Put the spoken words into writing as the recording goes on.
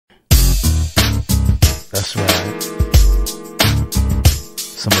That's right.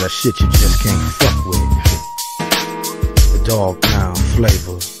 Some of that shit you just can't fuck with. The Dogg Pound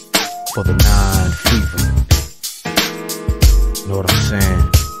flavor for the 9 fever. Know what I'm saying?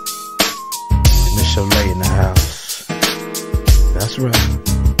 Michel'le in the house. That's right.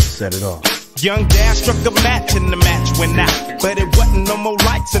 Set it off. Young Dad struck a match and the match went out, but it wasn't no more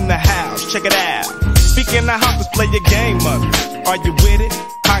lights in the house. Check it out. Speakin, I hope let's play a game of it. Are you with it?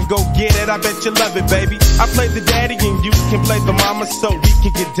 I go get it, I bet you love it, baby. I play the daddy and you can play the mama, so we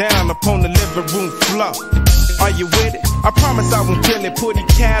can get down upon the living room floor. Are you with it? I promise I won't kill it.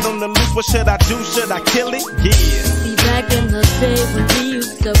 Puddy-cat on the loose, what should I do? Should I kill it? Yeah. See, back in the day when we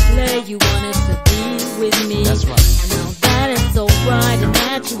used to play, you wanted to be with me. That's right. Now that is so right and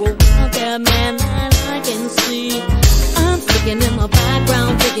natural out there, man, that I can see. I'm sticking in my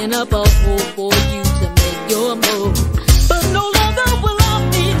background, picking up a hole for you to make your move. But no longer will I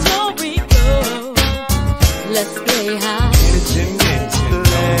be your Rico. Let's play high. Let's play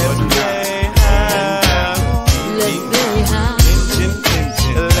high. Let's play high.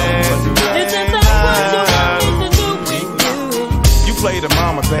 It's about what you want me to do with you. You play the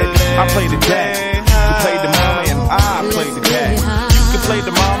mama, baby. I play the dad. You play the mama and I play the dad. You can play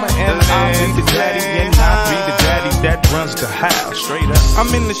the mama and I'll be the daddy and I'll be the daddy that runs the house. Straight up.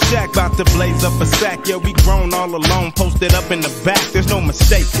 I'm in the shack, about to blaze up a sack. Yeah, we grown all alone, posted up in the back. There's no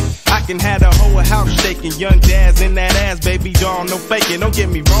mistaking. I can have the whole house shaking. Young Dad's in that ass, baby doll, no faking. Don't get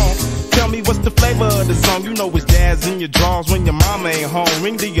me wrong. Tell me what's the flavor of the song. You know it's Dad's in your drawers when your mama ain't home.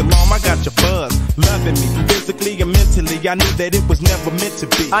 Ring the alarm, I got your buzz. Loving me, physically and mentally. I knew that it was never meant to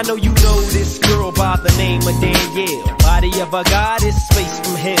be. I know you know this girl by the name of Danielle. Body of a goddess, space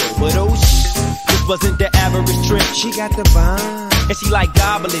from hell. But oh this wasn't the average trip. She got the vibe. And she like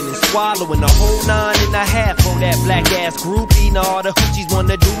gobbling and swallowing a whole 9.5 for that black ass groupie. Now all the hoochies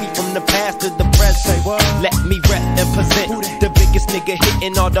wanna do me from the past to the present. Say what? Let me rep and present the biggest nigga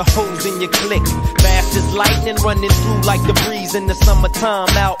hitting all the hoes in your clique. Fast as lightning running through like the breeze in the summertime.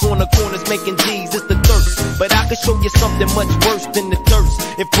 Out on the corners making G's, it's the thirst. But I could show you something much worse than the thirst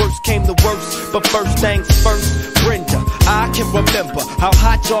if worst came to worst. But first things first, Brenda, I can remember how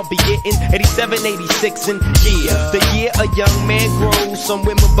hot y'all be getting 87, 86 and yeah, the year a young man grows. Some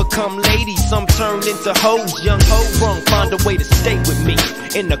women become ladies, some turn into hoes. Young hoe wrong, find a way to stay with me.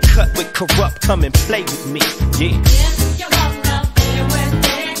 In the cut with corrupt, come and play with me. Yeah. If you wanna play with